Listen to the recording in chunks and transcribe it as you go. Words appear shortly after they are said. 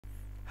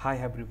Hi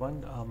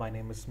everyone, my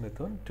name is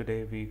Mithun.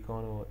 Today we're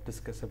going to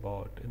discuss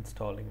about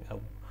installing a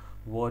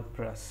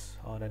WordPress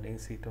on an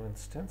EC2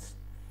 instance.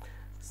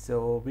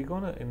 So we're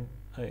going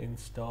to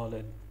install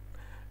it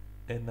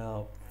in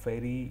a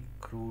very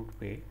crude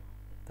way.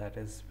 That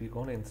is, we're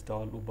going to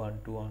install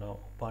Ubuntu on a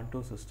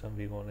Ubuntu system.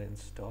 We're going to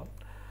install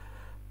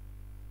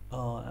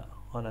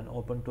on an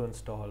Ubuntu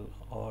install,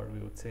 or we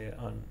would say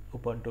on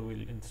Ubuntu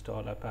will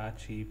install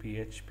Apache,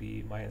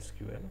 PHP,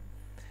 MySQL.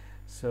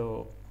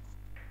 So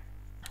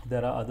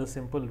there are other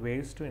simple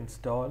ways to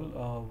install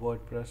a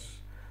WordPress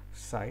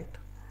site,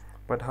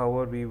 but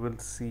however we will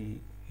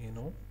see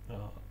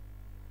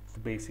the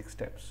basic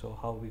steps. So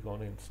how we going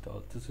to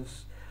install this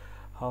is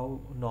how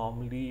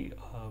normally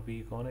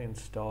we going to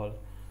install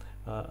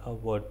a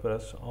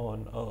WordPress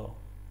on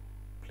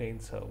a plain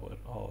server,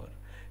 or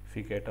if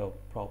we get a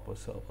proper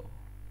server.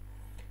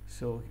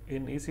 So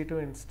in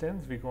EC2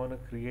 instance we're going to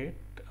create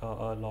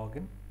a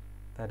login.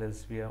 That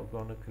is, we are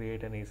going to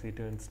create an EC2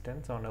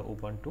 instance on a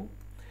Ubuntu,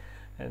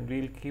 and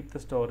we'll keep the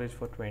storage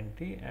for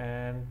 20,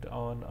 and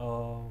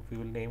on we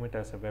will name it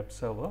as a web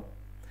server.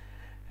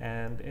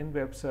 And in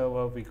web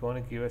server we're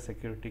going to give a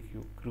security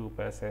group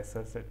as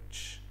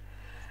SSH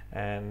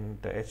and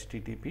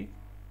HTTP.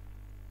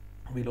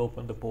 We'll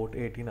open the port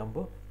 80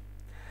 number,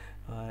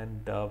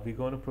 and we're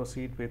going to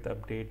proceed with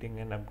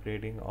updating and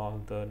upgrading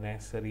all the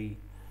necessary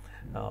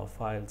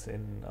files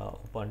in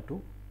Ubuntu,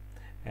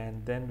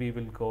 and then we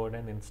will go ahead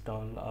and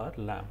install our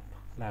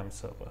LAMP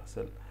server.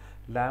 So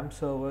LAMP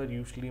server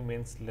usually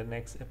means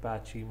Linux,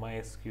 Apache,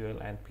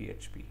 MySQL and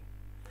PHP.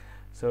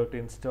 So to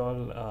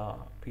install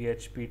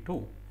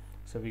PHP2,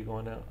 so we're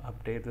going to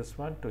update this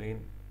one to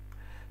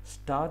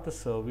start the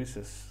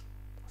services.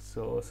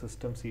 So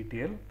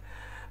systemctl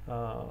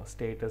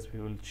status, we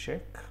will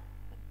check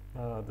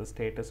the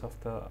status of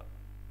the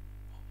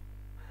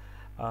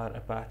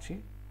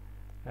Apache,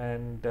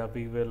 and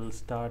we will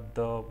start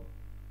the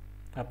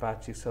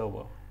Apache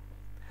server.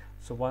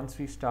 So once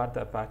we start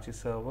the Apache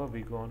server,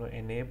 we're going to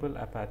enable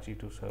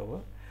Apache2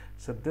 server.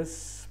 So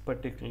this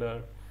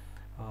particular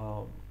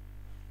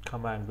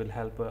command will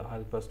help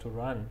us to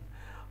run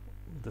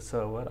the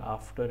server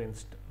after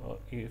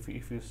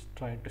if you're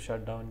trying to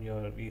shut down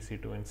your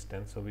EC2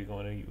 instance. So we're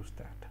going to use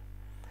that.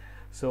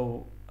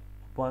 So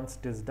once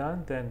it is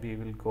done, then we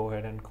will go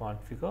ahead and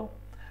configure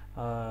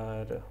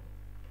our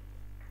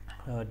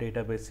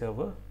database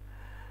server,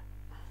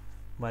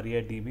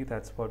 MariaDB.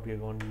 That's what we are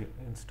going to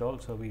install.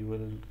 So we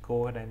will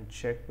go ahead and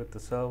check with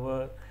the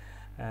server,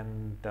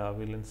 and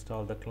we'll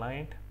install the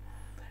client,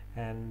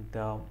 and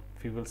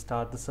we will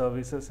start the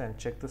services and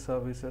check the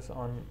services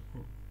on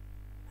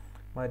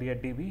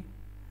MariaDB.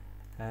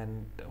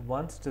 And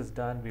once it is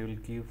done, we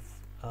will give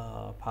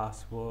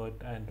password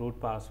and root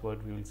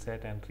password we will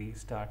set and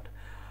restart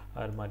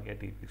our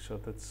MariaDB. So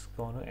that's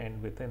going to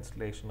end with the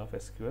installation of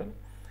SQL.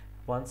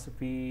 Once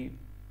we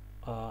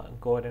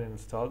go ahead and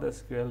install the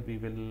SQL, we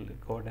will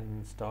go ahead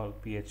and install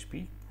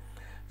PHP.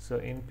 So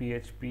in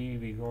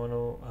PHP we're going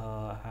to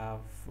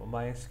have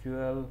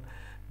MySQL,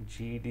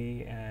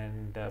 GD,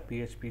 and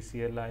PHP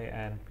CLI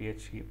and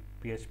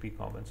PHP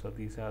common. So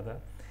these are the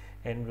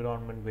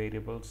environment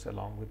variables.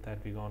 Along with that,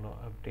 we're going to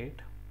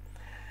update.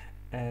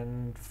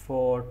 And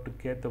to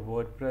get the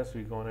WordPress,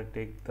 we're going to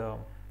take a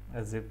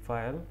zip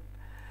file,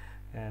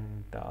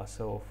 and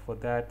so for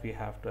that we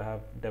have to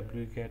have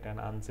wget, and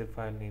unzip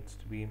file needs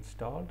to be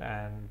installed,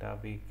 and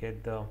we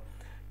get the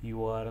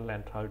URL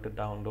and try to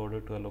download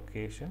it to a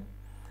location.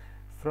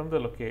 From the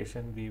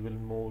location we will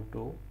move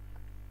to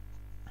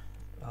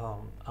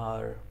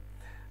our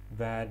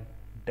var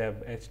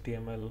deb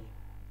HTML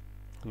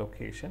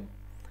location,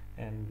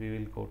 and we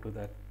will go to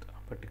that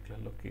particular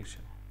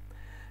location.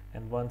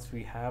 And once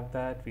we have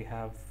that, we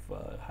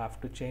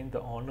have to change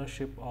the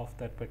ownership of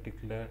that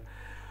particular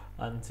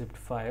unzipped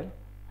file.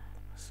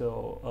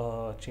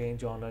 So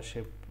change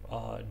ownership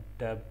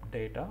dev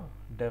data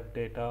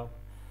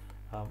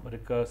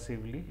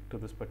recursively to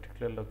this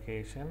particular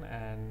location,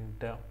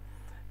 and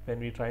when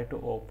we try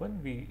to open,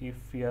 if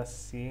we are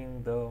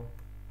seeing the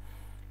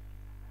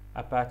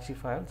Apache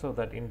file, so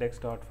that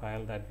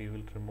index.file, that we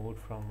will remove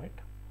from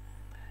it,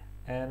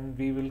 and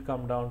we will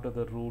come down to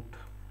the root.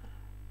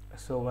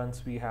 So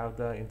once we have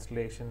the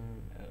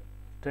installation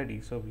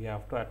ready, so we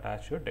have to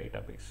attach your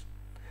database.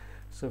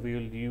 So we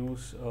will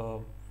use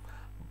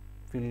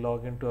we'll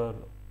log into our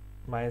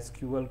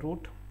MySQL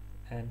root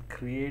and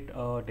create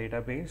a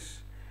database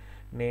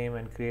name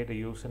and create a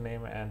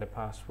username and a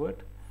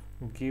password.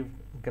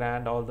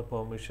 Grant all the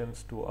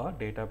permissions to our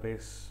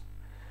database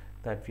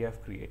that we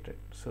have created.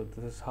 So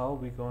this is how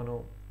we're going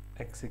to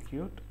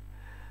execute.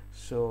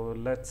 So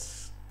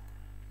let's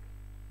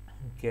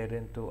get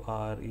into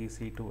our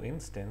EC2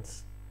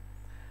 instance.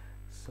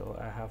 So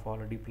I have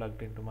already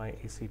plugged into my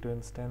EC2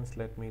 instance.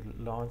 Let me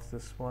launch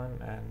this one,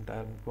 and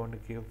I'm going to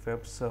give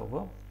web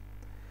server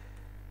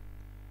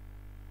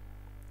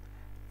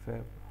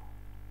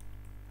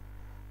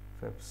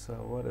web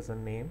server as a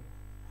name.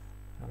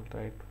 I'll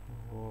write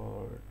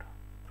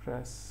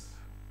WordPress.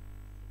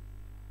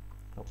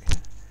 Okay,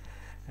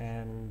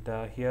 and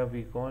here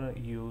we're going to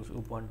use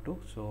Ubuntu.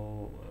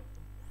 So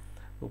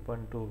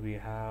Ubuntu we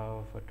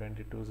have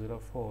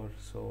 2204,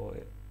 so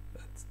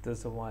it's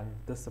this one,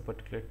 this is the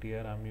particular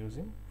tier I'm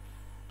using,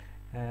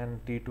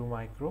 and T2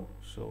 micro,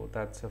 so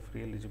that's a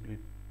free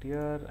eligibility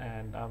tier,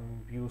 and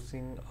I'm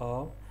using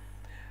a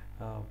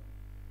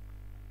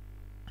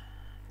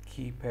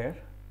key pair.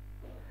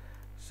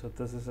 So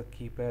this is a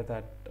key pair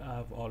that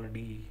I've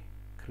already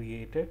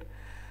created.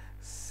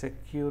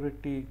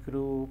 Security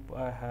group,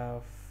 I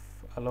have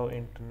allow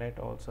internet,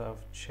 also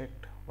I've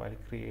checked while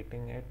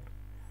creating it.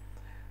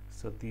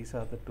 So these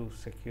are the two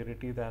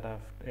security that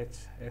I've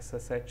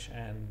SSH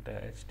and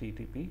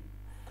HTTP.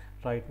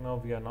 Right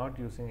now we are not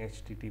using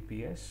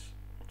HTTPS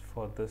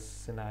for this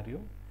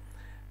scenario,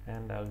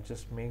 and I'll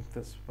just make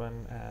this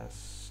one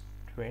as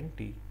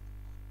 20.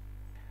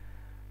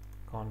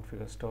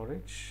 Configure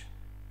storage.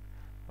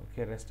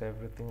 Okay, rest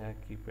everything I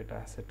keep it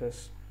as it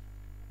is.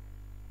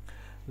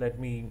 Let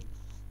me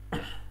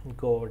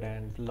go ahead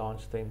and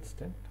launch the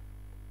instance.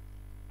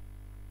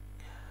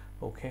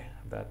 Okay,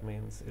 that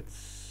means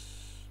it's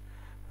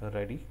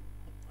ready.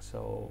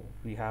 So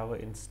we have an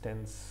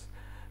instance,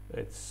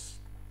 it's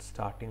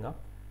starting up.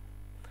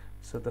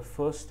 So the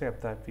first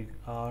step that we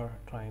are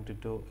trying to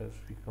do is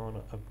we're going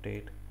to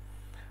update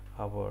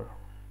our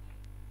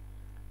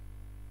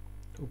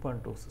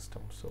Ubuntu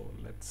system. So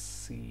let's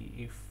see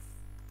if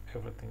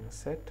everything is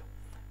set,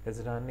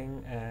 is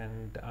running,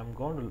 and I'm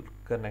going to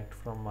connect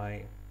from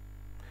my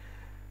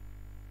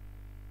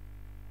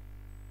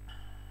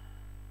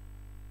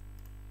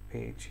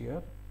page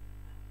here.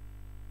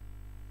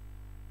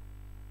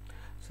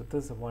 So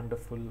this is a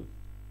wonderful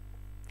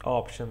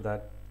option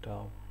that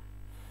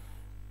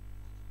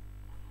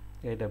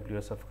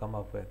AWS have come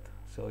up with.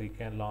 So you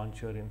can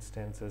launch your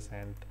instances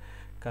and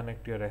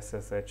connect your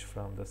SSH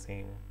from the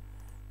same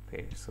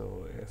page.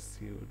 So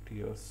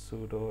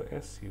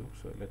sudo su,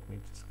 so let me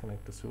just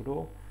connect to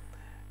sudo,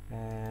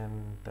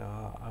 and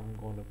I'm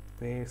going to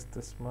paste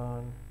this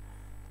one,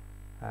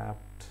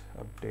 apt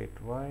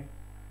update y.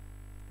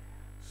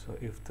 So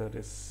if there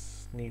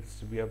is needs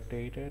to be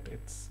updated,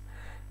 it's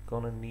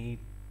gonna need,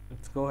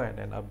 let's go ahead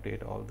and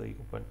update all the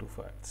Ubuntu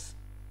files.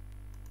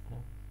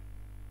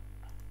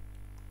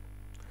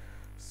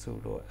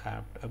 Sudo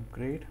apt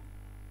upgrade.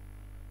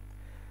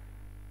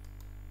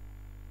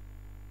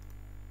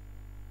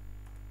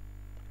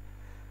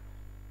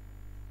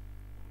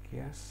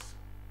 Yes.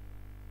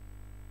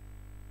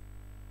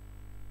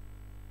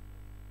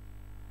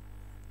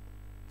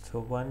 So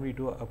when we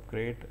do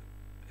upgrade,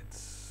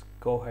 it's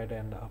go ahead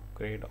and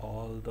upgrade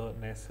all the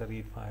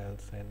necessary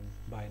files and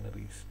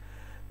binaries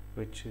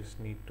which is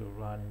need to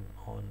run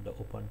on the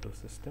Ubuntu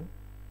system.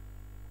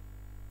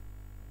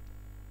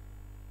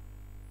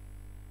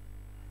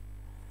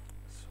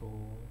 So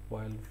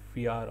while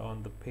we are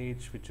on the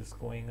page which is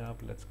going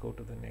up, let's go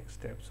to the next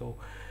step. So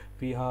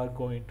we are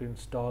going to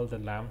install the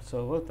LAMP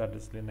server, that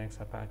is Linux,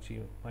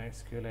 Apache,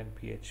 MySQL and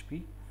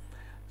PHP.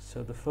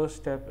 So the first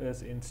step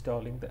is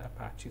installing the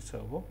Apache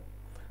server.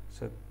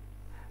 So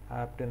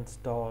apt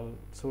install,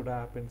 sudo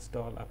apt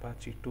install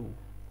Apache2.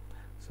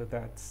 So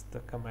that's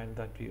the command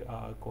that we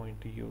are going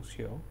to use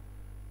here.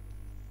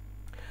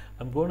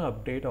 I'm going to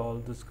update all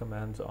these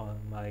commands on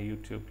my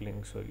YouTube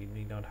link, so you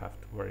need not have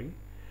to worry.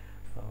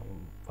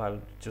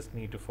 I'll just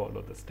need to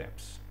follow the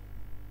steps.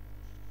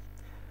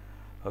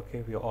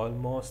 Okay, we're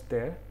almost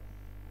there.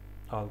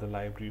 All the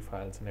library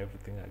files and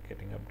everything are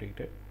getting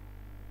updated.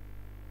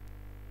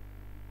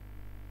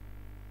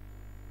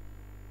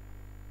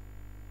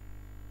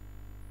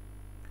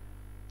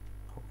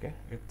 Okay,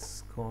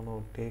 it's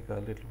gonna take a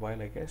little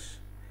while, I guess.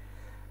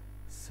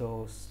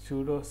 So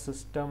sudo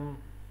system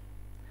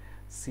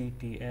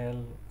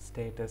ctl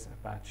status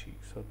Apache,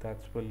 so that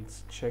will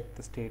check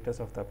the status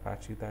of the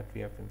Apache that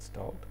we have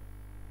installed.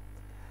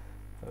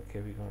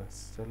 Okay, we're gonna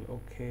still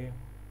okay.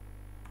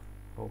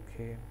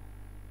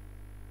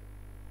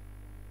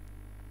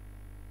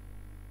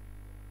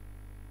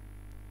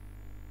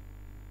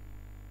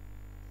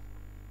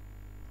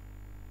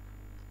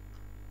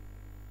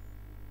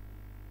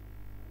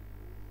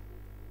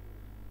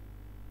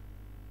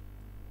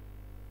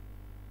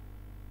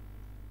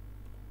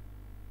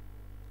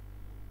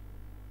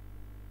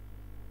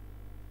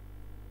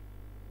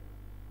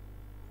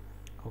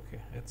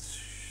 Okay, it's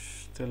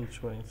still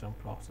showing some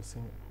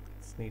processing.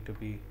 It's need to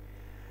be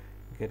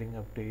getting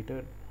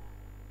updated.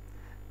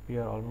 We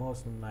are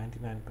almost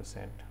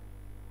 99%.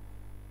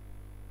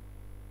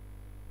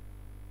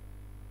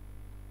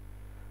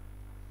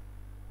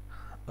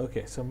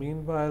 Okay, so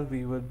meanwhile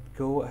we would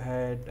go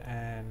ahead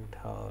and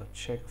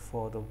check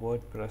for the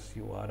WordPress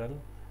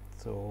URL.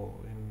 So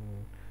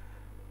in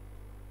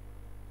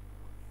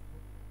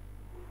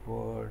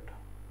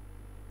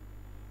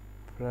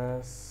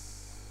WordPress,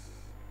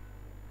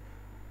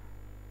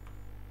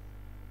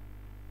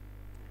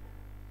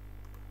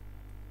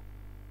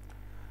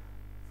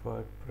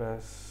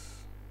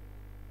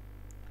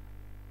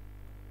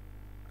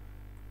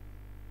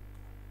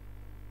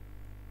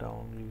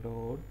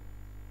 download.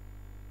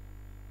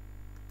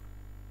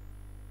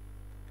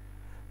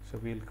 So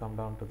we'll come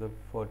down to the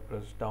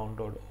WordPress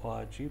download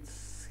org.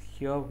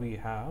 Here we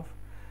have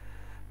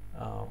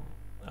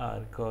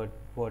our good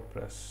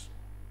WordPress.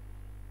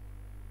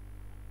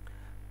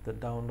 The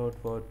download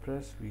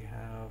WordPress, we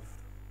have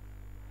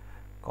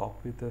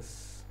copy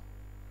this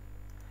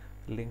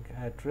link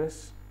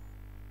address,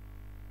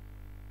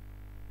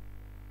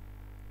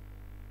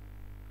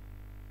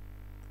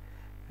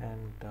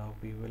 and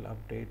we will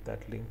update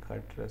that link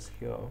address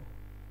here.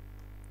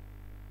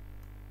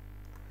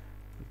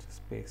 We'll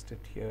just paste it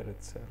here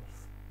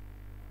itself.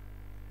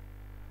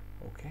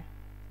 Okay.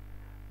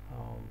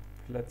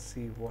 Let's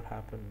see what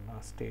happened,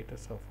 our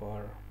status of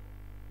our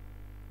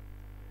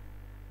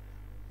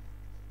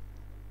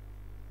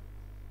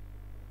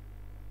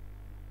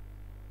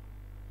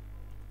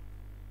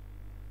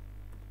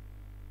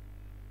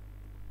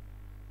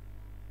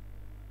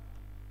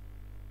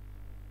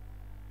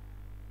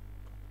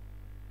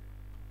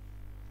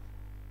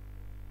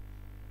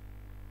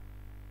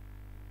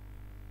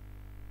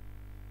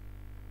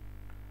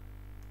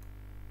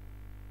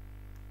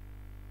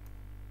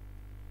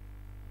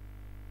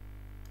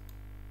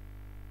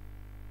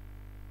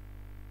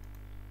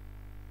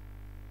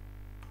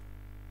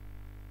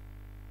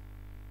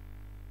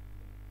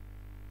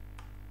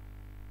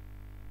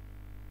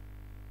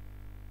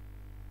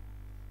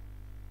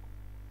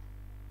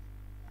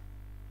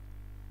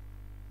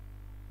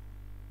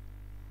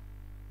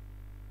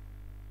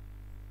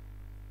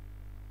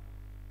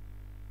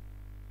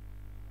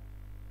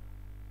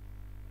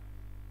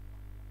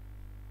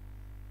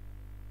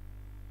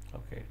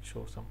okay, it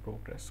shows some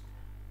progress.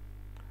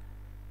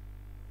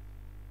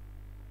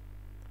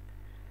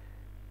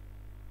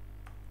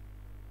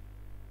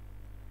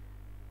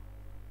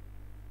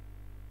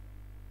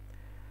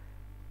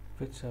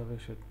 Which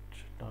service should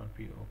not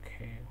be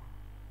okay?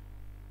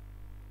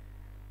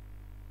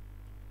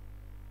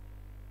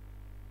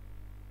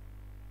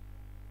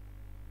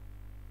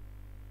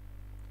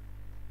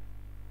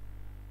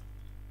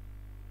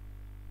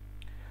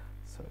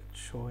 So it's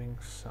showing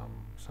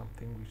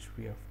something which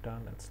we have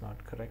done, it's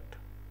not correct.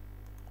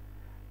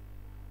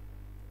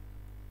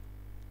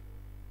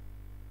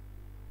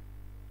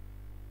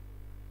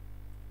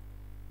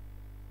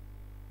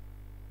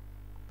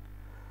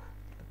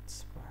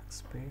 Let's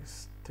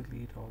backspace,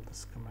 delete all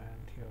this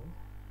command here.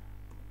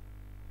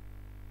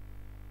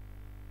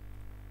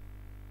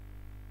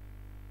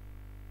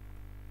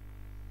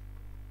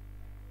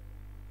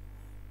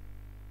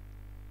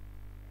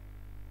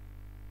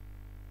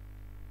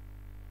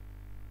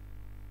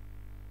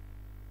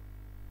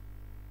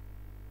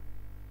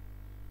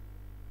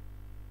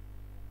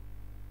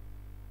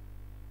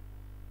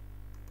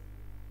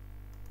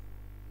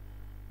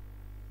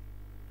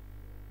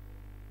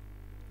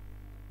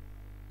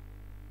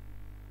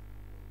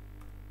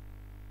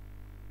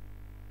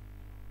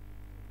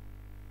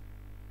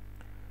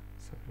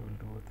 So we will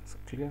do this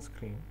clear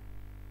screen,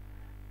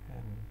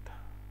 and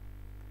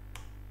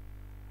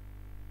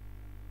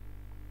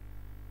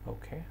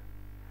okay,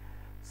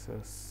 so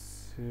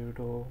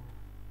sudo,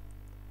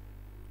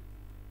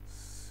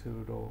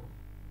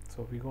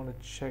 so we're going to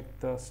check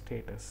the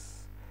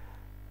status,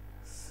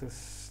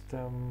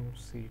 system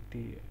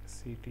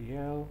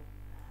ctl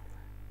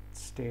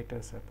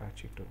status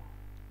Apache2.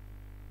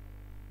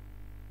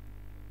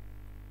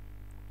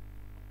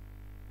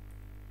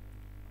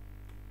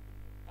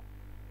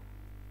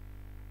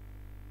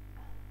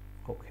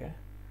 Okay,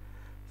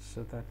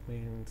 so that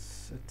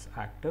means it's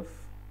active.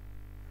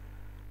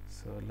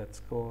 So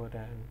let's go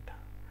ahead and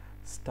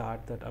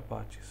start that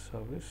Apache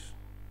service.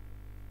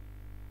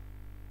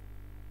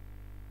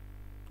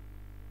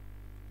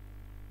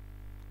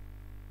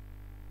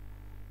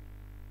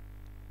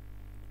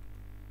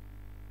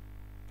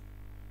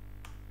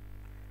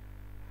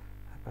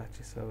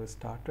 Apache service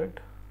started,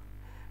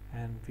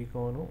 and we're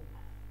going to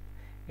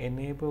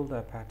enable the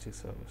Apache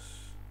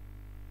service.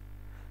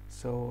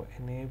 So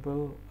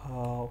enable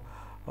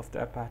of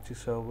the Apache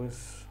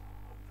service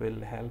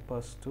will help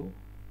us to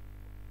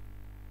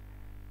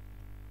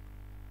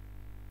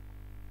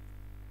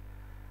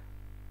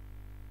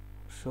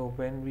so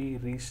when we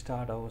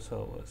restart our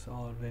servers,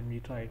 or when we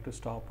try to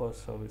stop our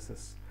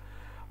services,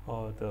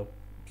 or the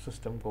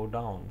system go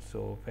down,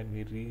 so when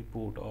we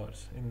reboot, or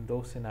in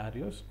those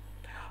scenarios,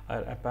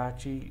 our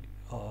Apache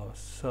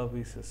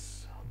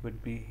services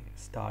would be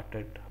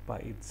started by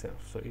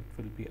itself, so it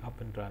will be up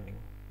and running.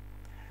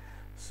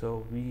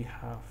 So we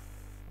have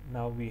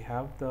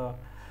the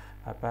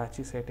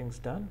Apache settings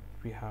done.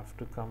 We have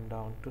to come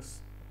down to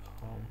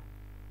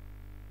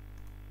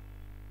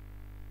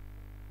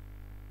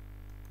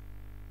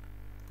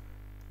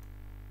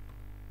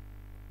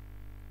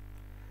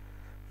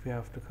we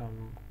have to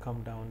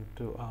come down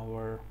to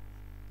our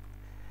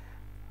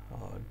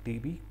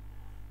DB,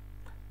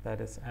 that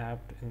is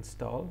apt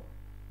install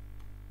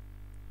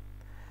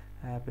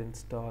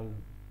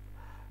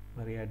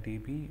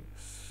MariaDB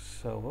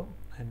server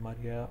and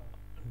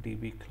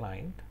MariaDB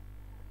client.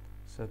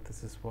 So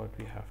this is what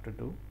we have to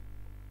do,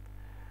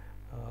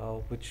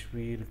 which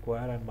we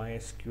require a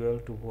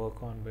MySQL to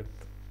work on with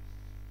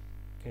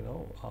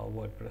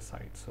WordPress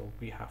site. So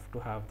we have to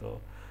have the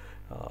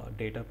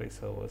database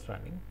servers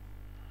running.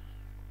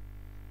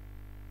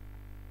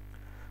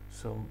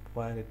 So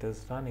while it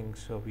is running,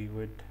 so we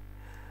would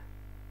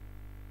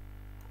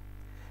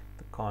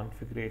the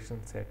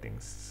configuration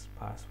settings,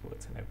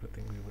 passwords and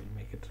everything, we will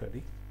make it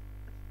ready.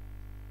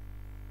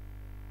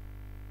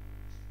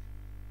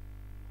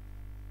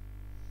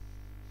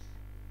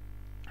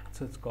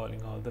 So it's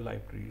calling all the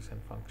libraries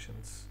and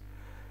functions.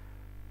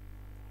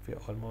 We're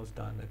almost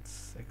done.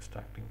 It's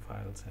extracting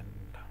files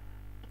and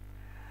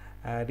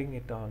adding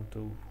it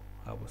onto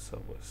our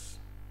servers.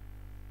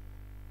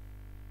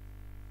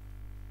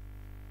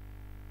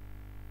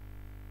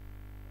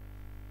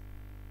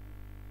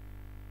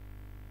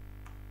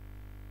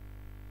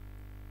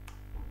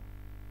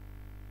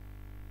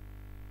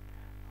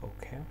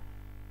 Okay,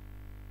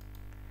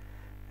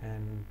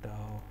 and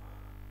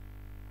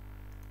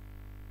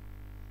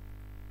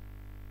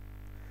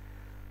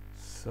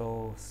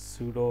so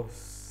sudo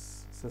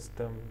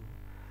system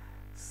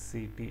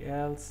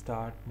ctl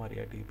start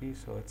MariaDB.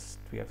 So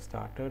we have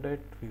started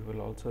it. We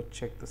will also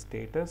check the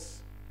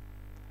status.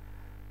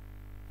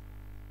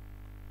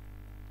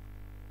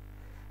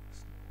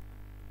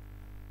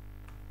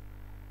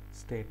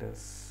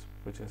 Status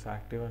which is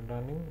active and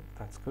running.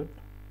 That's good.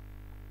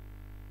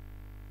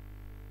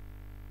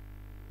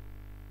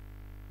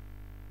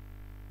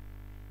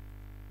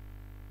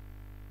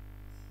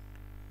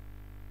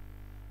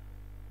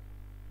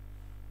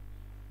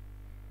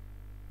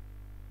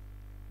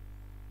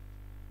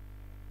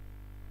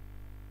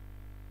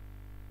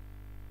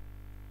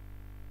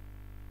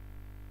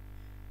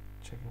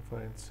 Checking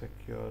for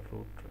insecure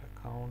root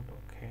account.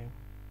 Okay,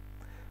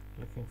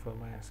 looking for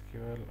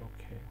MySQL.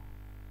 Okay,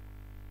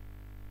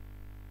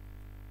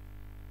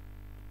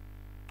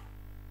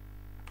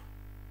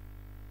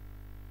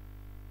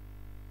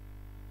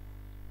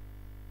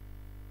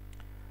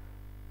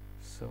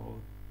 so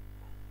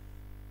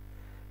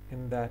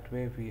in that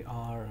way we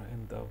are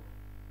in the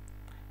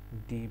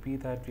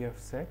DB that we have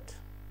set,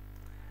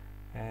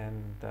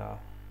 and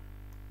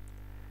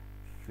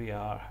we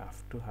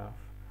have to have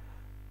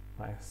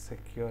my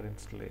secure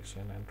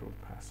installation and root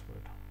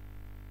password.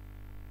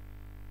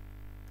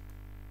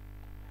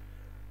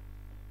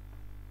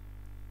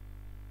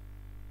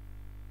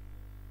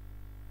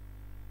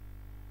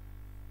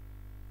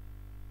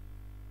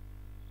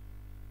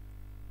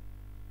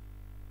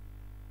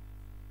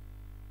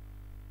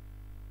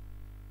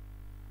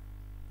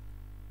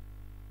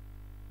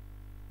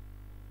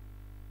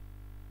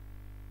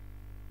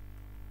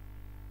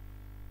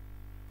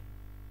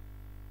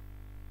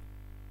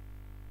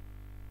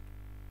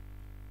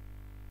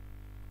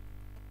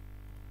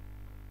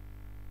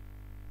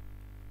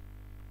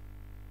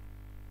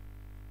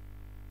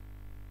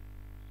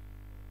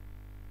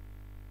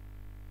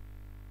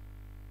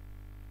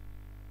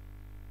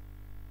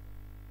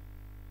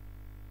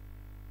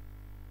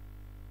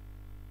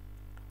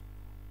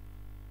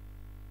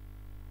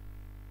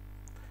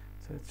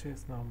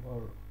 Chase number.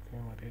 Okay,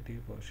 MariaDB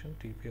version,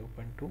 TP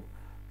Ubuntu,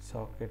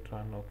 socket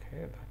run.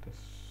 Okay, that is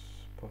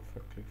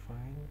perfectly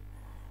fine.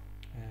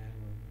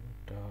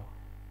 And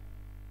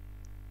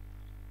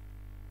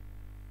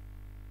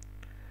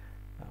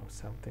now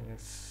something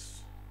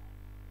is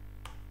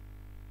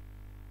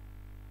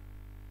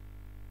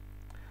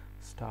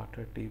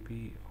starter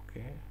DB.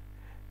 Okay,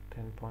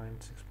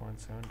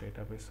 10.6.7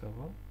 database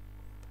server,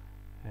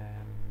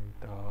 and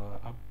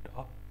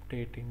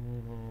updating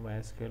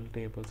MySQL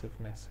tables if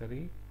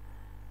necessary.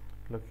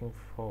 Looking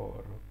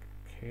for,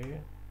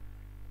 okay,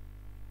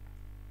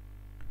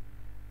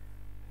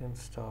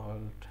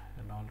 installed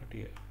and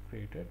already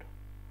upgraded,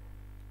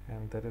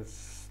 and there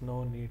is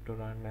no need to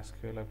run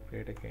SQL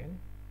upgrade again.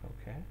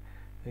 Okay,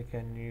 we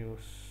can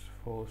use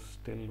for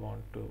still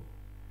want to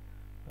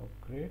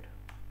upgrade.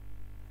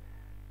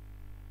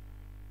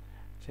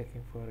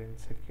 Checking for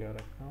insecure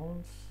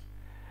accounts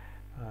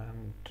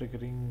and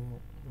triggering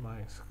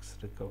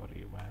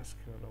recovery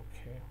MySQL.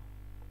 Okay,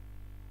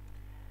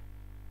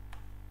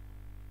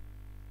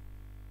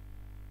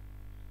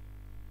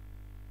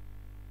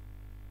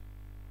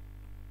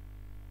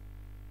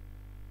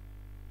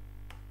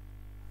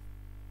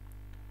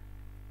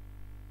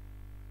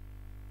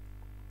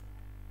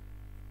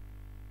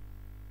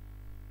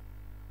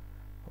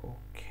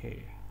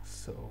 okay,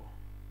 so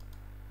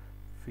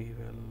we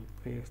will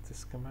paste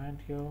this command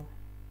here.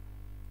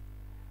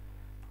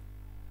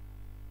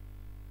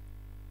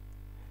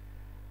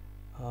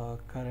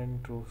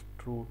 Current root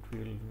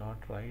will not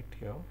write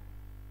here.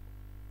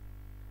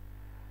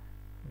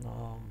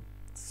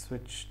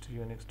 Switch to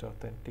Unix to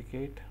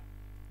authenticate.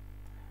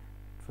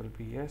 It will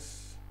be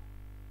yes.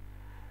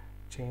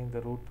 Change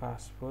the root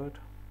password.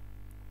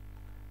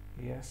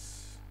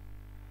 Yes.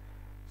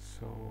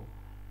 So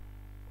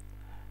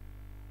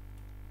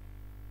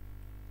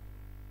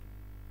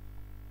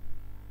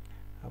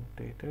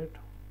updated.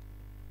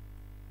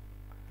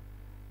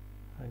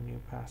 A new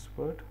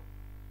password.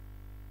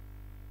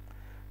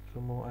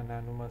 Remove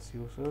anonymous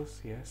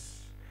users.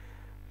 Yes.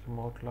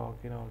 Remote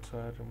login also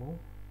I remove.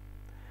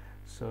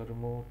 So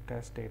remove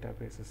test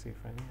databases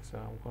if any. So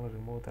I'm going to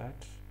remove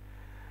that,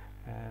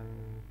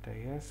 and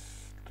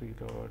yes,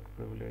 reload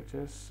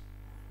privileges.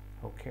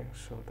 Okay,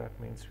 so that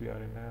means we are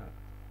in a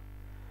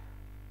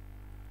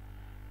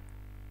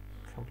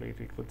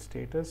completely good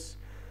status.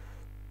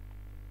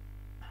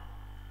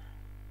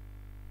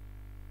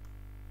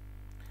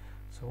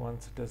 So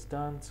once it is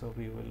done, so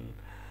we will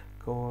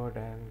go ahead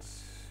and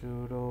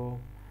sudo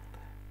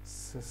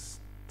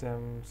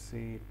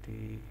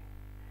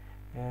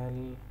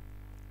systemctl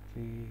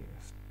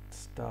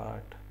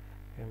restart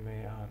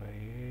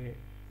mariadb.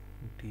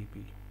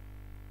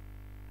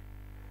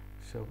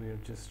 So we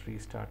have just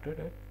restarted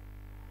it,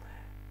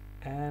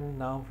 and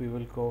now we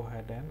will go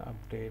ahead and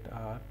update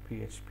our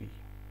PHP.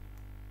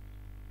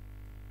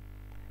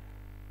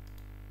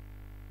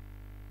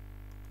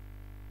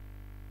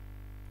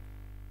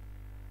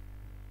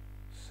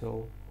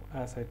 So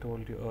as I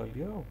told you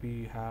earlier,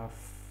 we have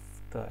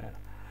the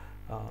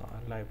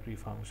library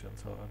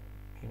functions, or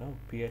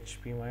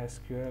PHP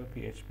MySQL,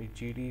 PHP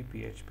GD,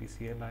 PHP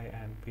CLI,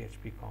 and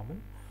PHP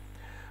common,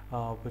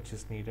 which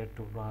is needed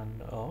to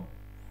run a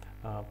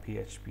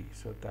PHP,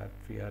 so that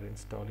we are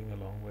installing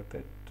along with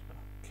it.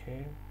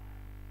 Okay,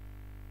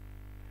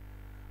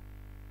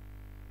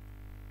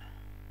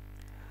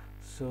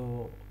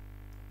 so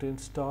to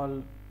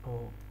install,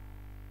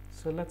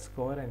 so let's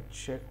go ahead and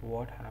check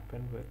what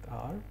happened with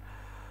our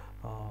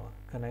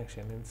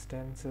connection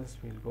instances.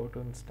 We'll go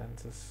to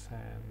instances,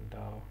 and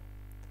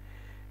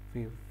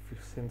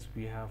since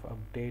we have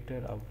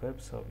updated our web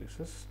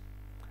services,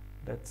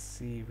 let's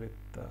see with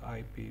the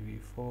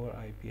IPv4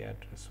 IP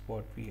address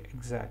what we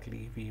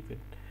exactly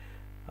would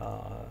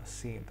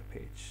see in the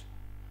page.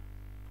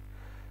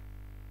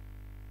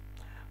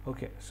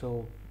 Okay,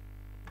 so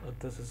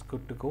this is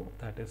good to go.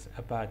 That is,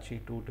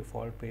 Apache2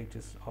 default page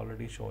is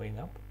already showing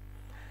up.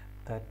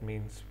 That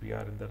means we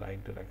are in the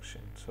right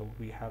direction. So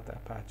we have the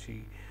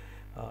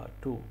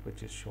Apache2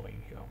 which is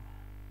showing here.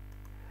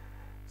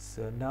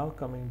 So now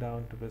coming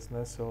down to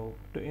business, so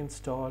to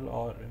install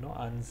or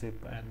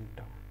unzip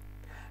and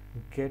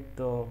get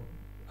the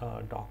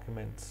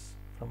documents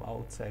from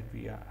outside,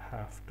 we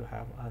have to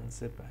have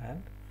unzip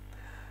and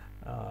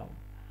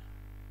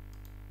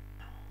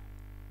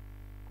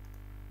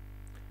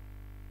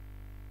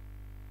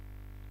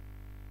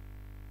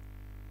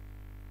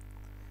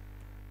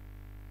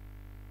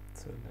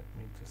so let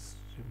me just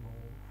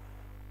remove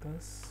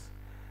this.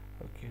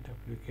 Okay,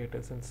 wget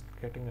is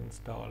getting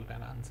installed,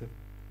 and unzip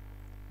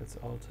is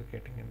also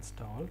getting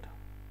installed.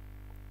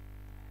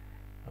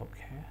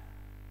 Okay,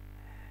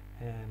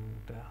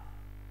 and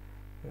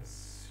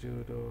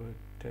sudo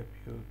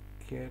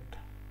wget,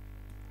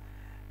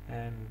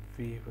 and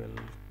we will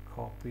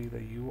copy the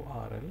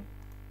URL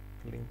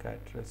link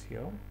address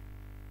here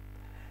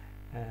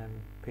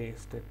and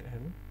paste it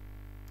in.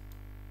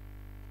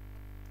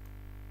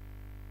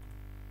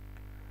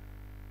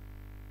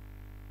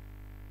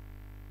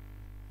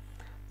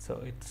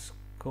 So it's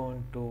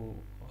going to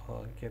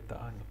get the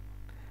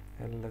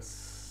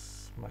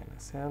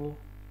ls-l.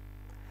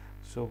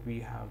 So we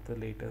have the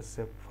latest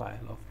zip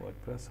file of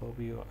WordPress, so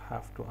we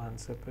have to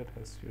unzip it.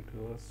 As you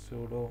do a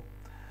sudo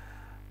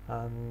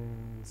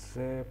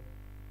unzip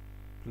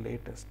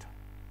latest.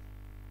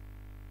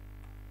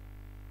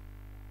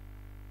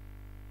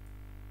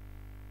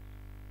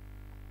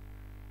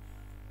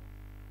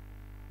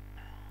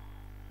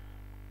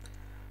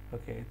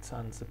 Okay, it's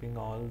unzipping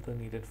all the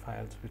needed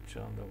files which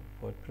are on the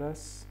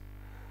WordPress.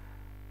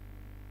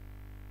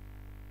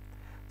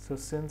 So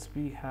since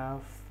we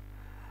have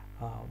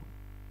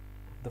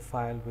the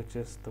file which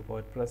is the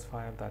WordPress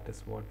file, that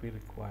is what we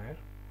require,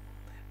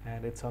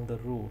 and it's on the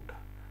root,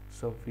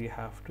 so we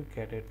have to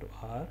get it to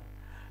our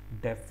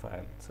dev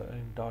file. So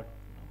in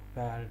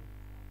 .var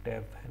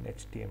dev and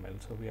HTML,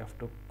 so we have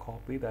to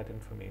copy that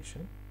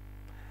information.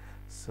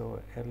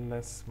 So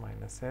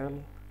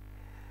ls-l,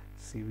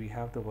 see, we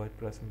have the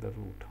WordPress in the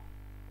root,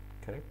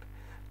 correct?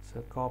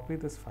 So copy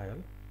this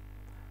file.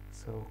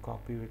 So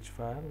copy which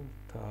file?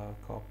 The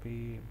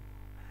copy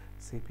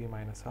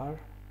cp-r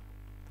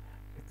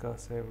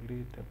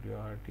recursively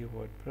wrd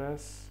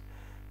WordPress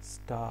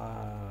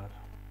star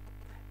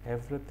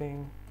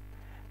everything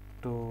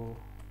to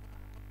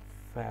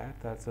var,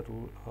 that's the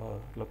root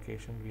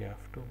location we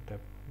have to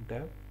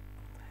dev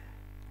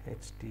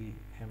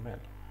html.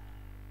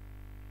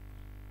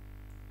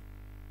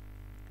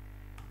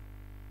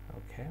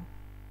 Okay,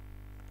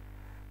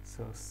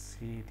 so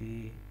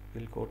cd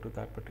will go to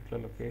that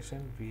particular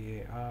location,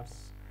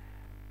 vars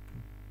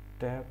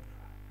dev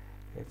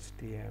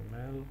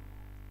html,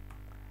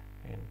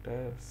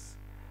 enters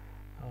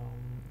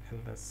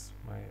ls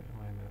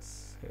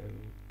minus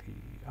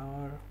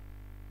ldr.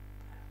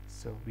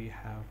 So we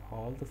have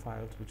all the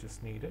files which is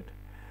needed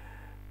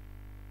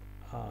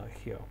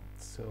here.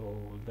 So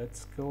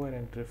let's go ahead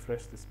and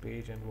refresh this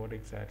page, and what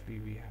exactly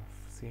we have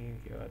seen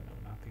here?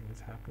 No, nothing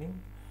is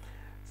happening.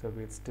 So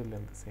we're still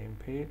in the same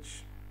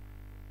page,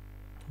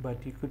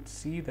 but you could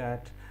see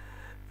that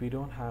we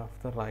don't have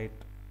the right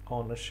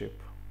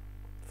ownership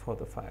for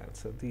the file.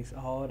 So these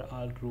are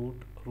all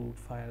root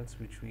files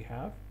which we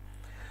have.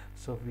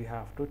 So we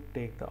have to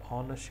take the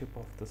ownership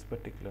of this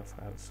particular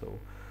file.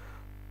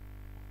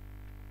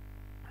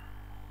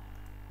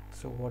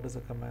 So what is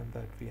the command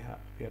that we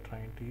are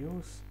trying to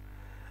use?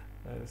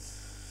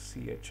 Is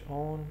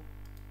chown.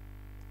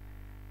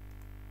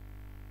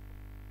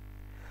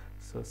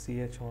 So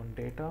chown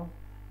data.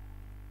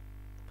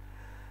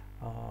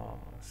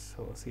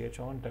 So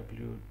chown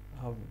w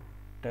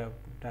dev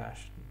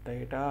dash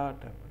data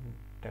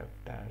dev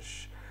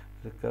dash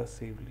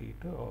recursively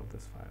to all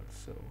this files.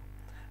 So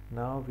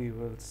now we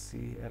will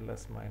see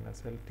ls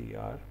minus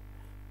ltr.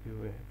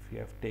 We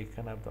have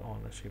taken up the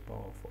ownership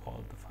of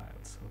all the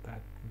files, so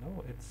that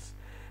it's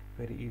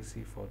very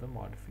easy for the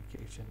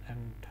modification.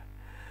 And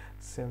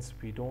since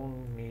we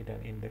don't need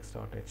an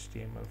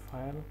index.html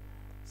file,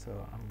 so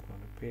I'm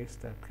going to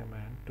paste that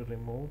command to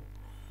remove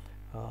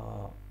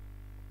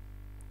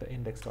the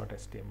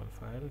index.html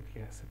file.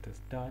 Yes, it is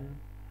done.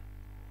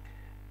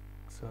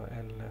 So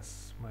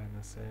ls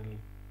minus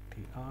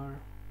ltr,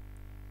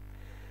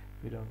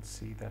 we don't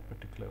see that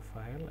particular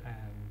file,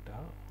 and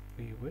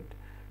we would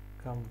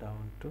come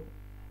down to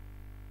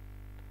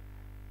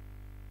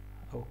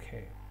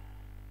OK.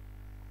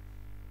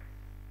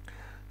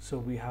 So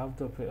we have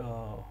the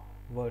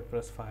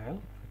WordPress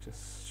file which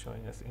is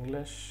showing us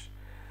English.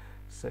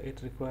 So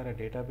it requires a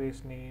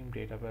database name,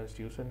 database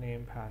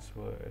username,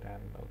 password,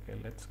 and okay,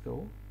 let's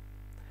go.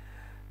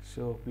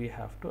 So we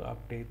have to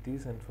update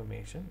these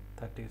information.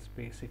 That is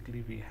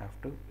basically we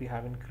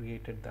haven't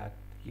created that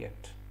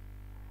yet.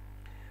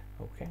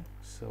 Okay,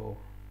 so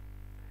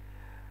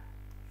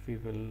we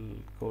will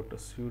go to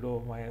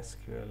sudo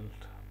mysql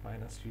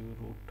minus u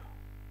root,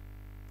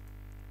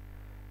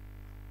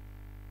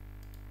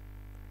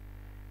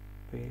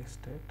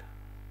 paste it.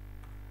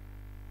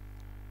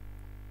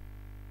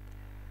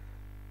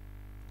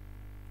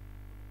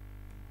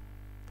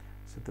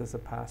 So there's a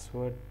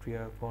password we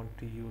are going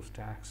to use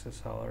to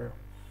access our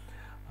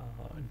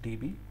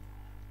DB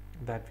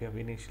that we have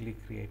initially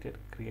created.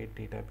 Create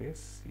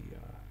database.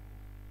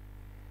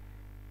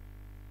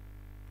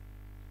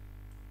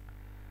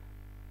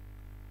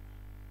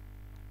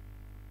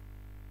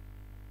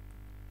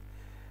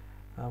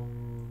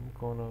 I'm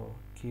going to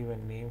give a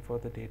name for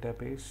the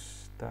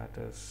database, that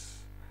is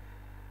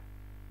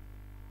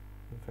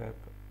web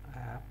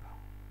app.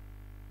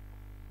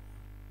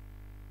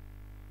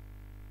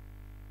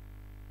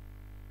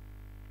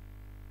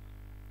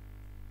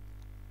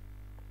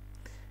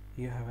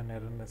 You have an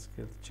error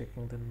message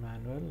checking the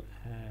manual,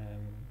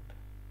 and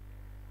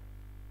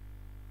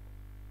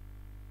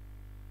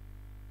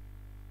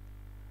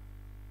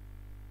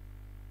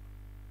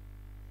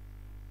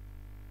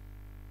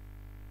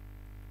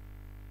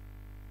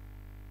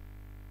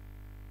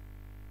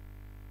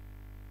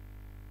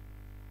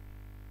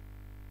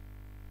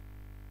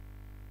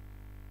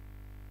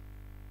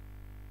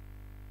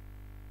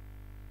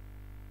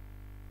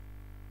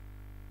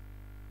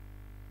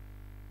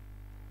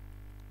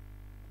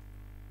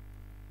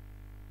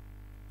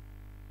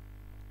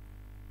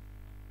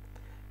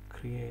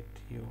create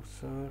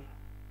user,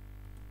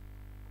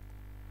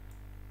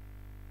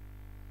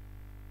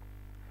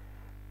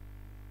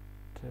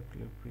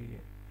 wp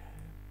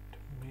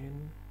admin,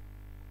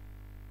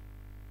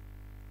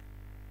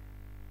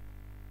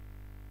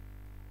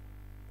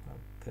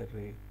 the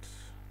rate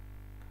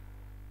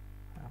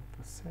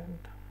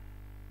ampersand,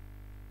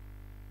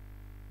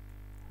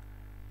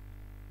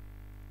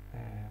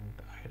 and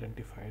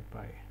identified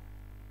by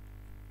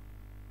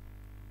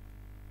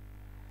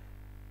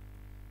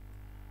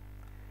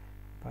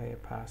a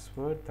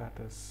password, that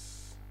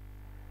is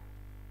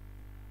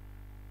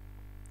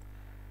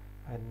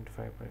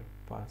identified by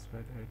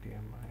password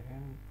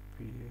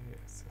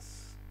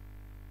IDMINPASS.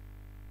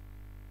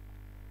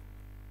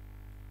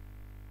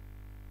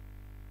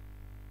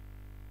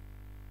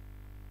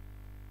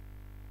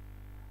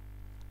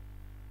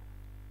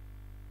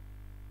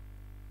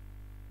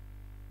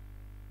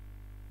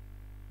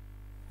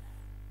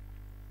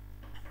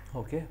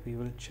 Okay, we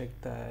will check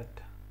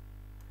that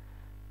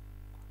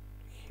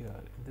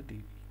here in the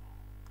DB.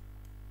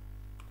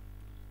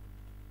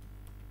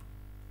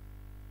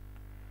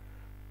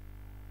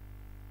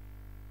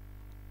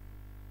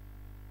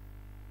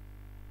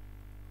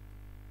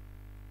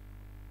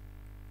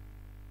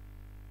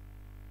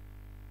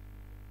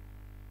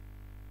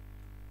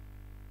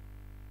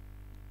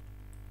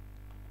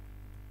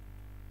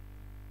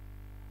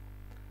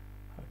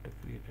 How to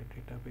create a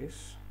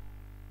database.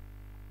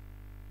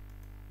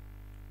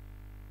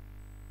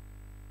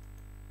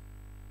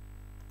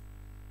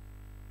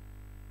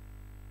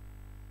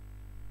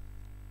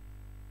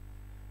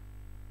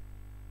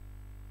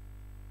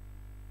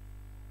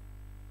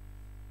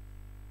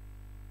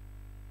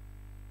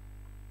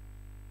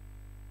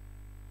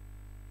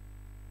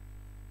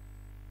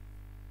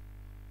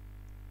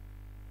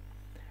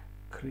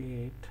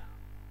 Create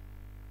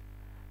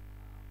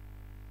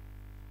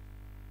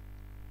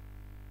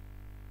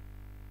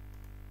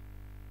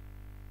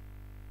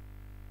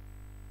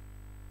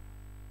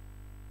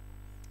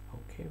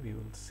okay, we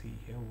will see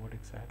here what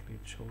exactly it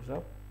shows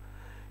up.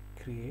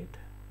 Create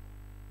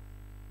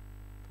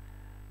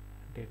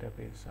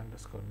database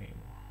underscore name.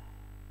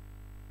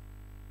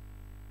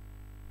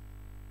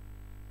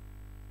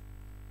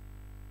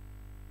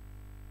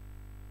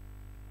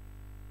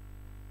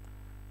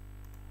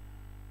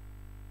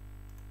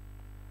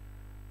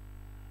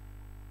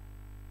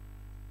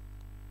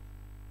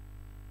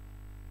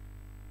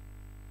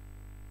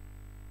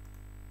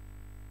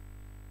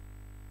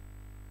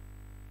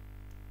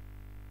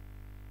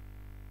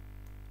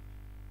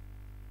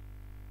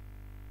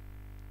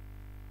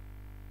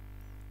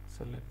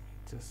 So let me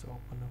just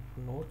open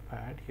a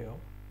notepad here,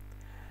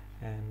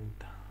 and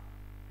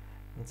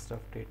instead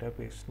of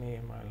database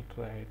name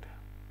I'll write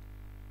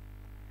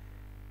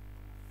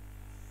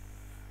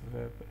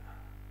web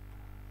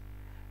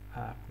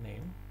app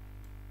name.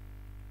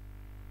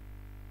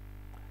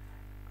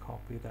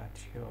 Copy that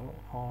here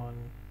on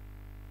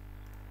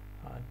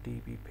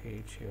DB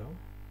page here.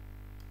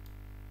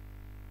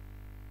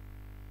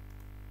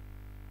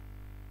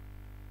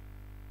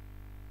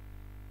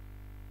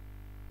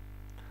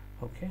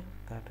 Okay,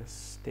 that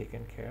is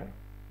taken care.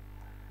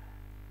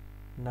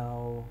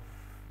 Now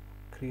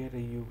create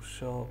a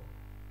user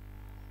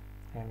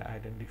and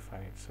identify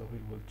it. So we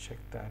will check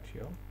that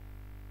here.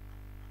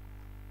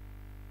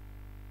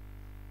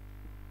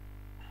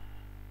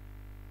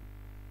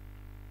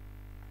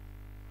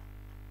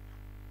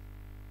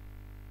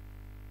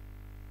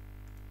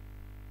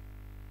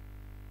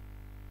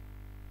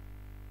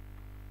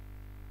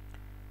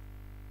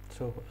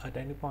 So at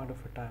any point of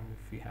a time,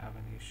 if we have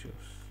any issues,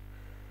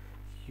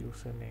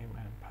 username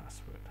and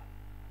password.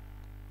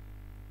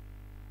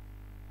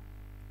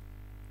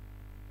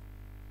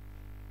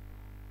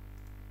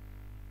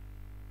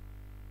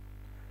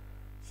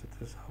 So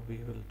this is how we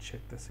will check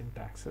the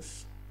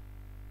syntaxes.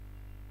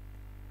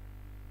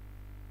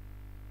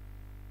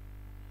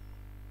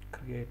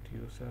 Create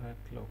user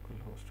at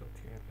localhost.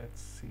 Okay,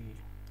 let's see.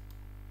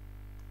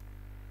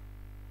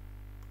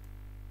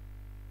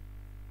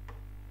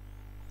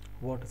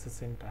 What is the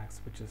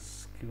syntax which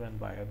is given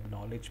by a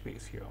knowledge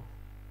base here?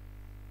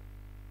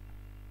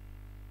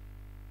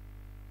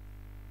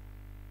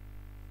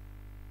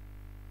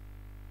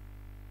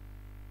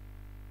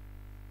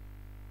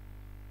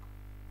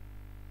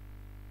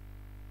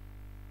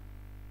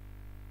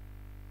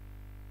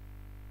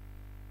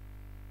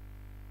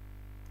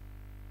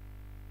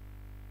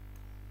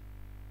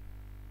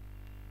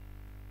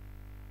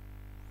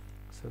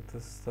 So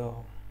this is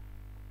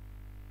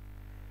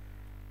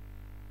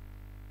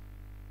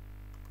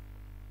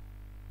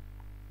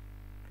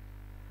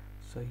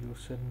the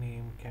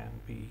username can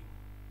be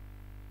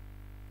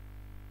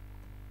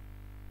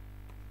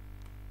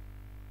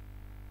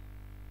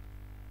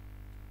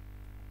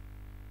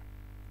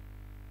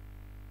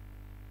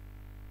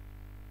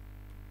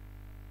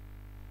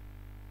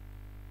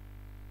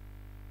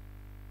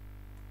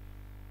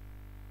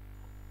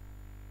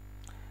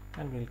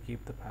and we'll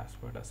keep the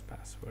password as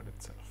password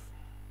itself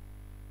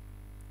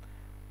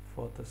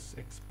for this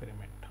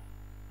experiment.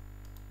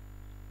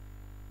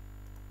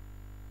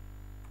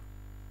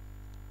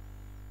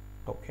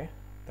 Okay,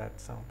 that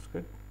sounds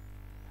good.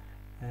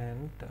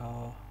 And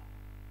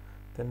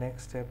the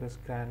next step is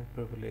grant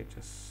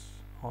privileges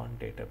on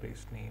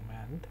database name,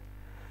 and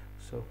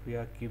so we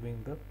are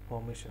giving the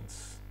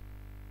permissions.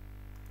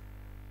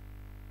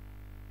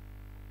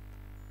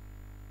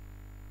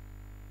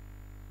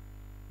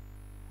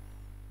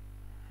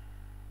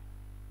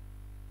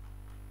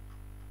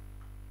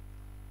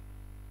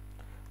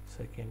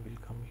 So again we'll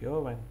come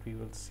here and we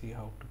will see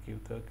how to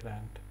give the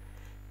grant,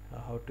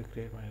 how to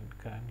create my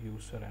grant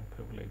user and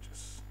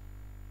privileges.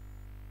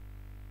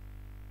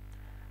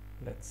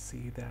 Let's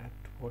see that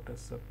what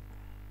is the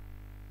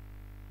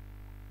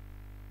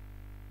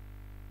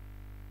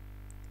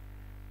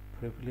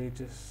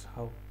privileges,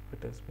 how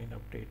it has been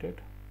updated.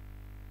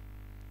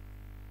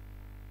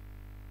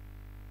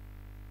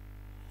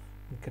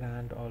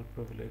 Grant all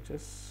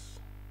privileges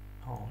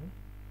on.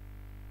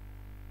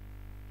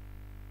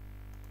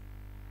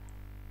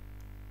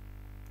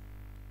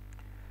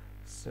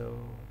 So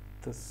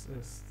this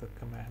is the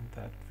command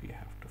that we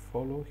have to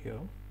follow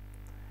here.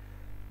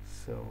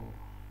 So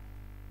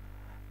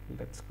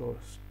let's go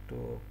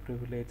to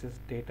privileges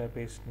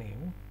database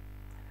name.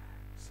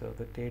 So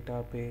the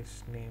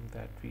database name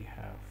that we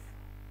have,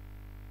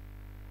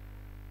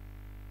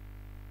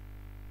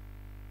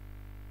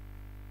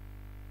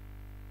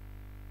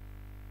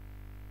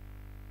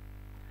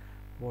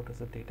 what is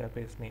the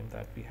database name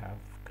that we have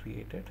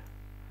created?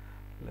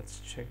 Let's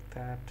check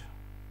that.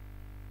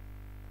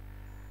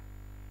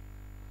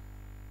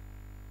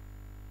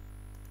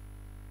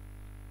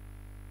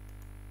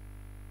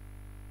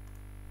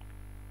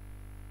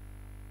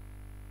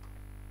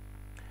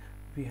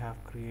 We have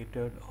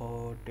created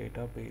a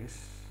database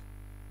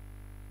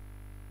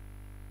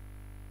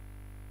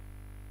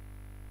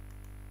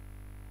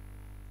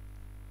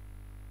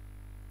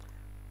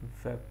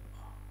web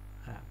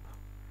app,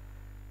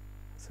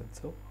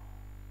 so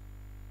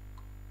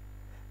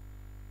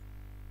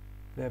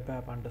web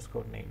app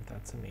underscore name,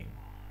 that's a name.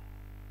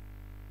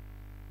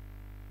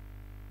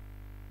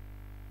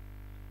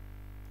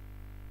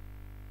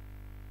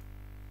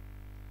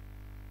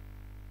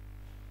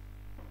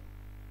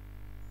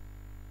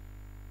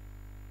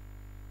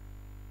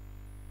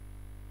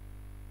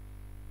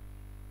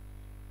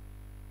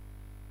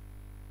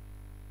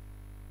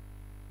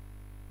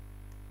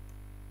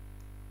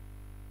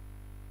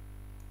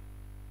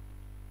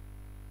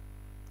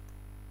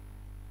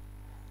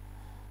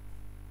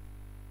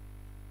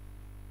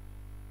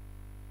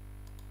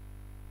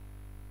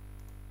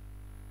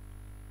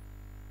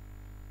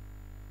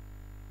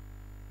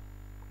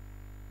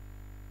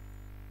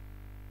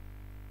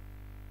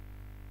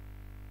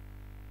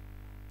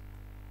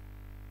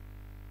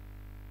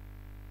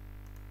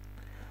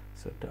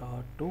 So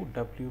to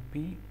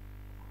WP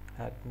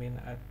admin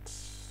at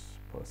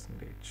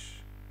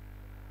percentage.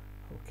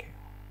 Okay.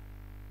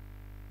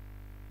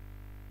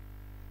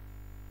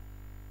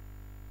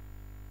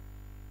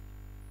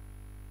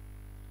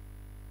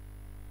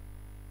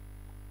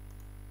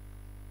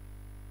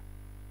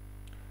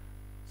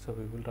 So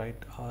we will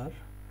write our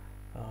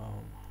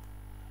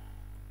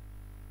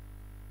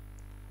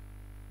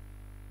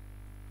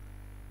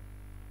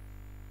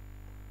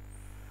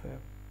web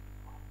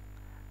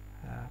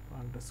app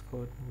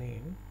underscore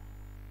name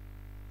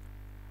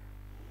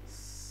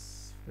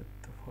with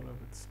the follow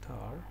with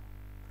star,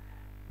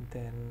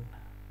 then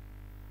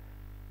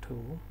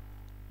 2,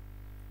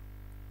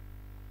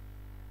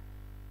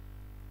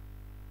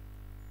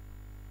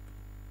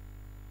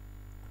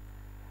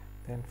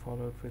 then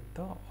followed with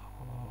the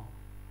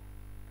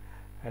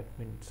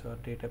admin's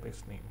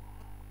database name.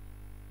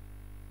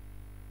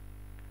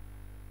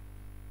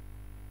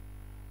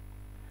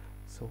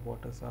 So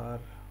what is our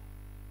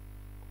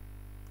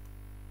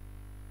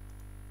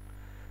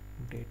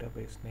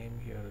database name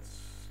here?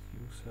 Is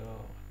user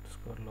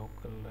underscore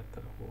local at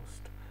the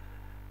host.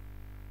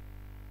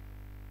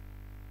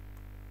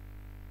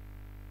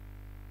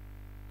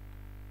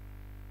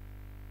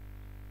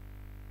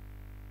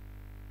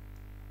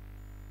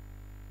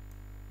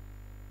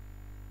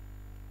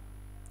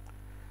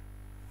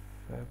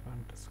 Web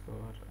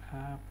underscore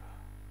app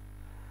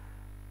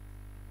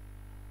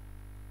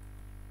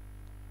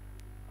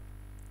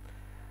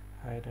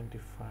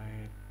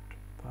identified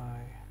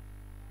by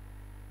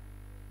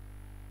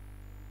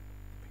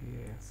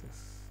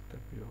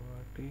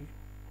PASSWRD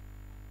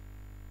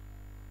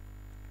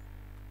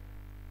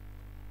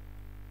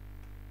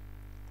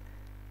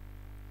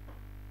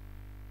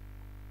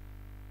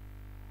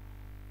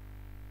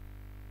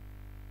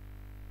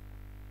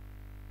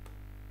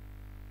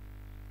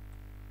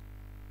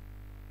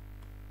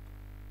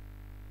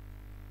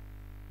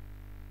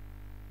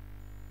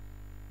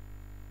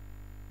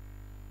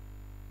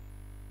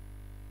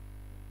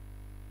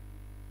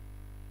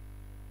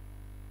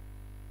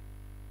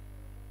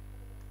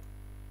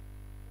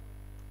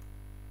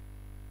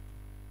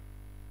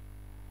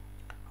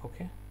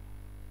okay.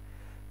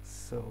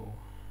 So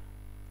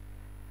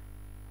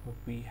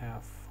we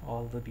have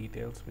all the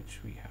details which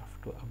we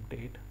have to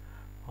update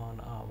on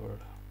our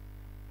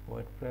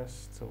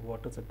WordPress. So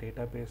what is the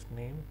database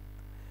name?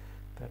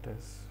 That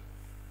is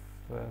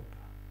web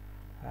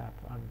app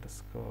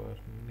underscore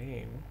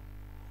name,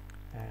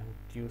 and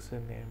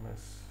username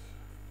is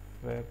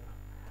web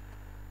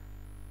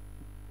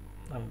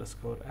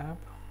underscore app,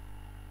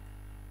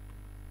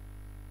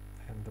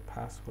 and the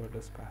password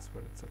is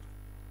password itself,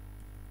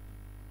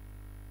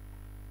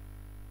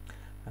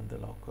 and the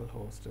local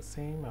host is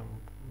same.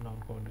 I'm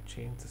not going to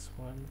change this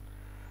one.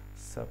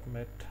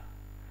 Submit,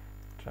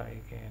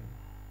 try again.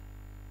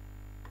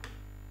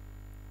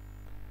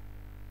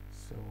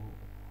 So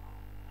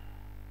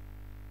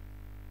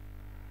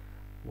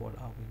what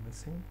are we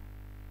missing?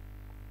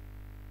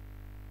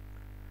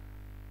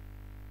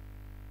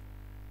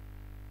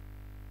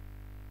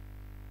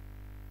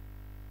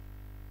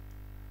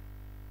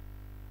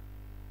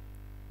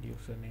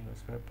 Username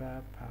is web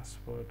app,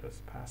 password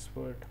is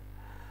password,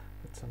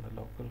 it's on the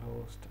local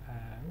host,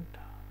 and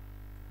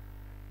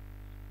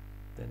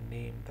the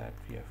name that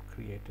we have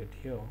created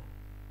here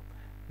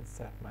is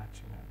that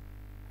matching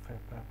at web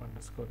app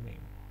underscore name.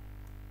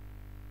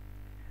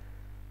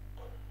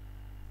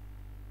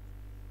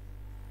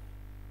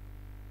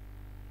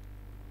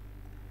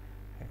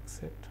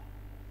 Exit,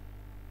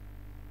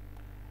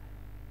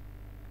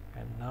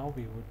 and now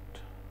we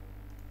would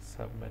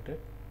submit it.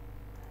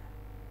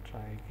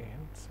 Try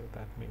again. So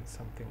that means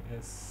something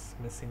is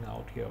missing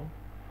out here.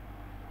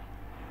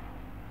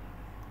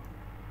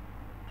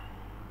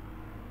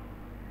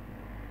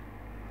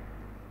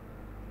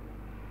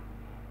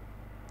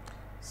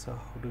 So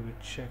how do we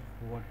check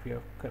what we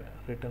have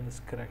written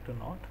is correct or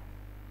not?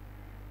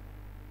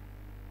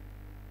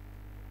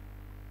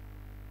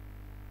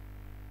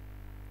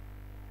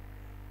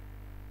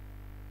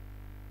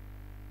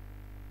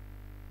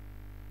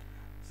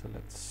 So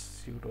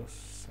let's sudo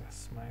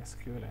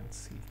Mysql and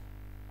see.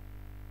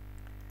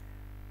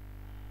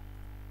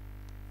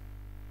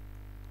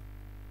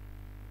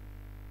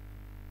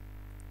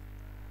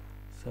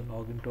 So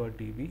log into our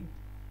DB,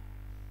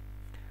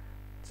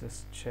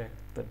 just check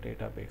the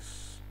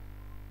database.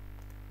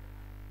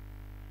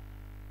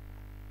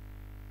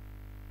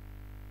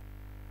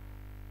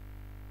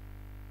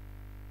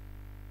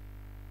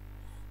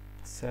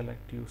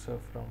 Select user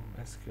from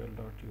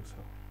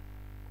sql.user.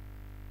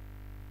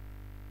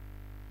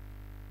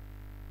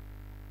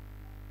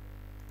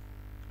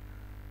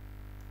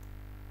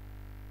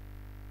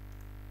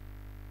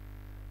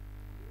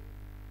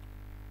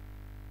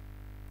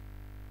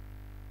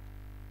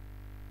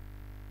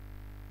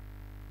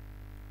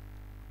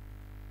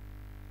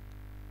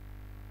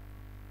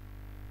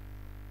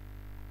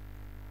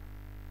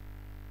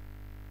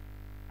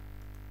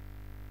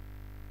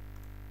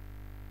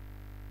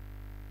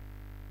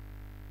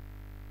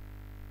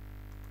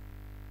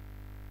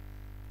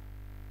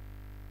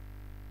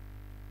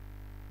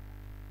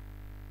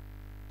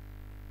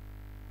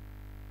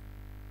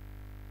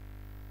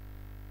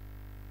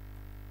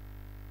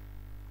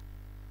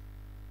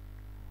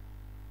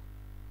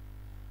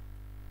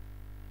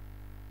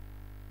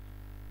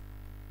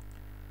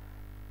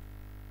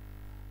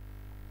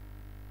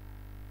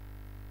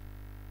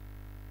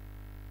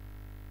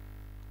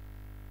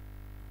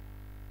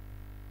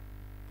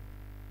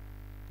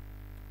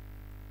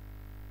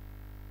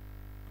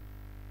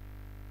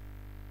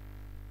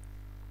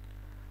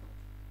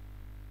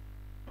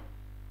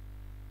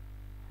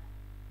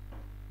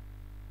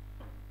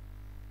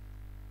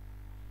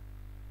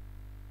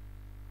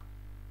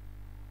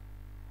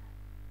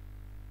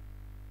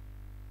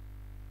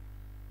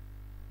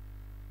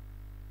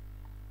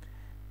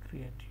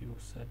 create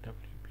user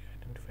WP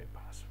identify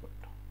password.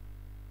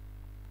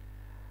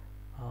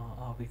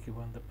 Are we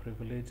given the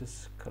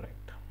privileges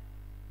correct?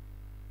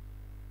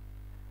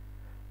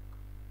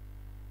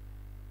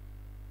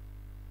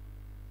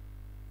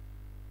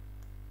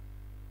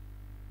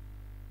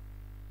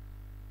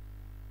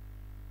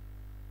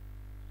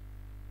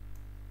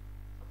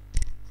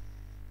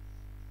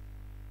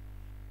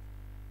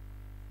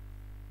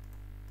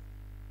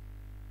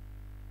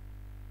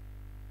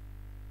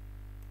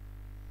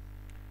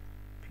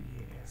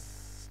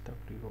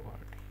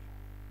 PASWORD.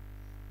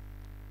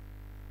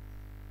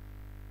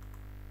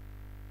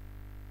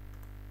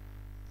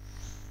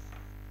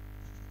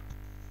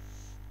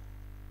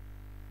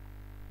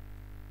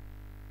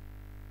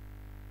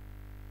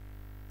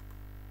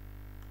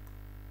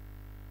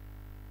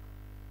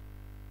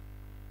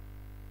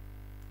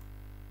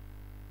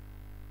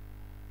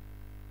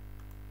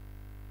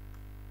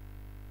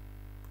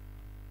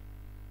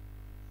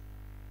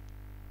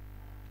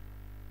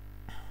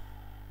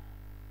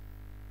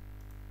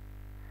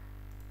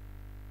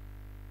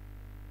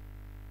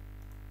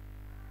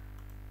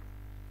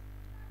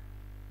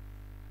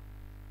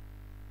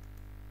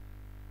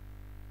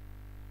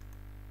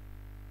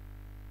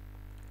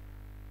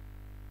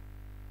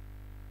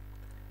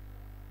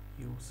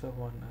 User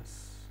one is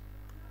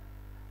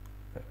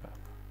web app.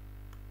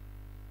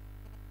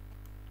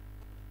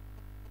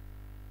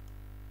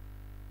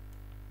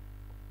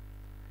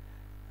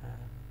 And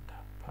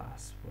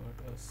password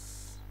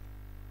is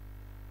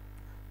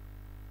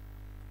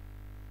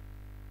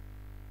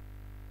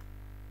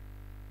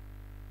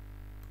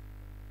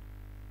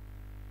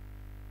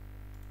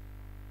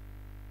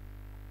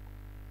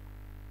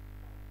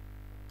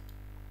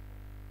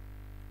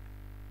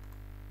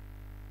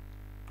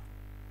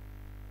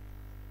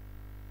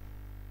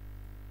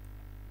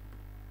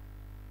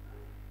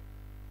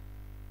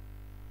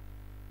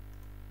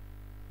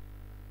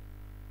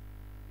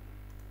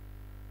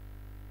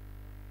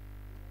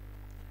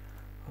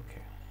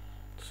okay.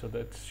 So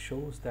that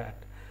shows that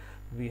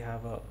we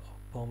have a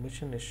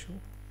permission issue.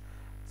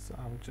 So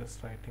I'm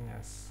just writing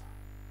as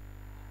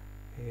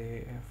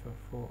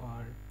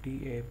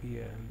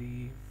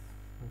AFFORDABLE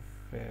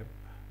web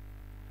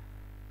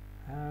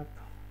app.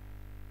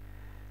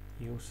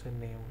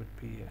 Username would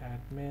be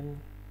admin,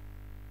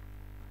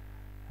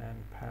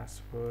 and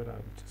password I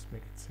will just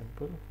make it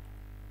simple,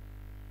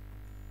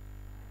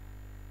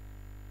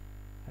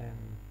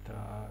 and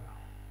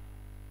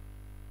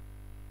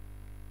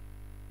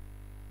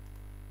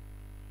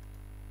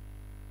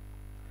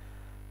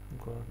I'm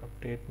going to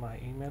update my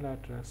email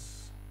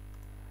address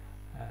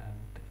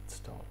and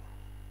install.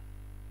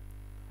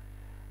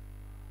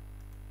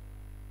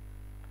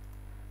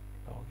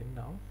 Login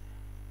now.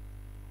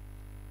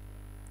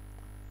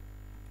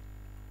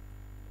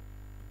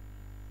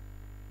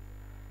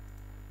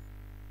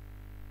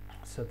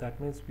 So that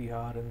means we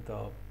are in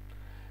the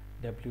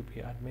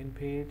WP admin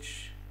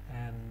page,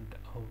 and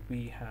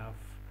we have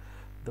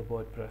the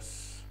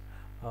WordPress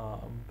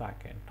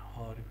backend,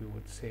 or we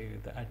would say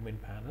the admin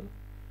panel,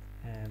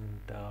 and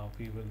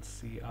we will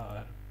see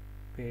our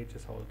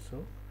pages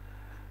also.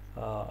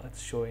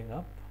 It's showing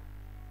up,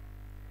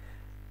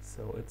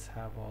 so it's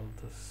have all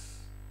this.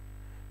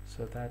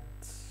 So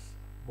that's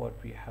what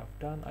we have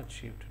done,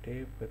 achieved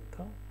today with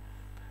the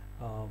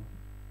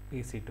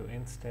EC2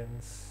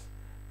 instance.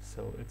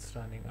 So it's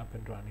running up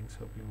and running.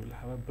 So we will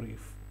have a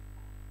brief.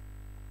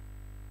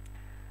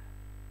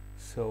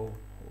 So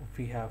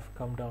we have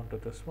come down to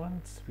this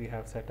one. We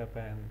have set up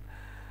an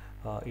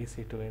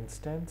EC2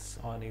 instance.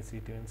 On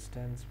EC2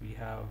 instance we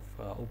have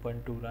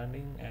Ubuntu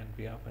running, and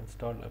we have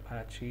installed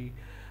Apache,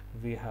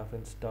 we have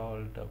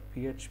installed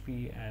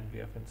PHP, and we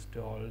have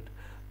installed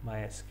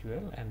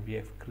Mysql, and we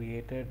have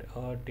created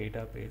a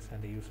database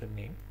and a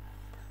username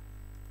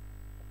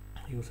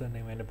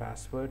and a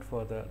password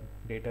for the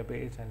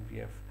database, and we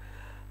have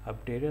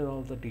updated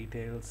all the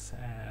details,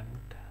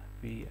 and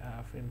we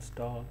have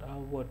installed our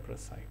WordPress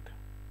site.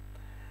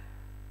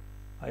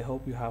 I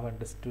hope you have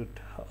understood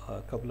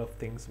a couple of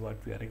things what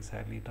we are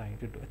exactly trying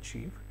to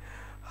achieve.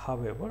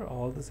 However,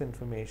 all this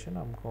information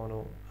I'm going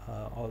to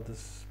all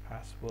this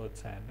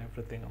passwords and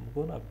everything I'm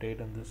going to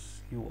update on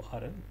this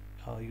URL,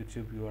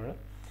 YouTube URL.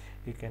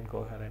 You can go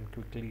ahead and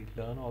quickly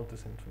learn all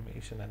this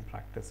information and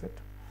practice it,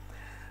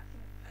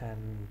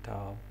 and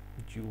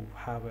you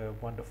have a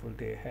wonderful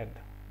day ahead.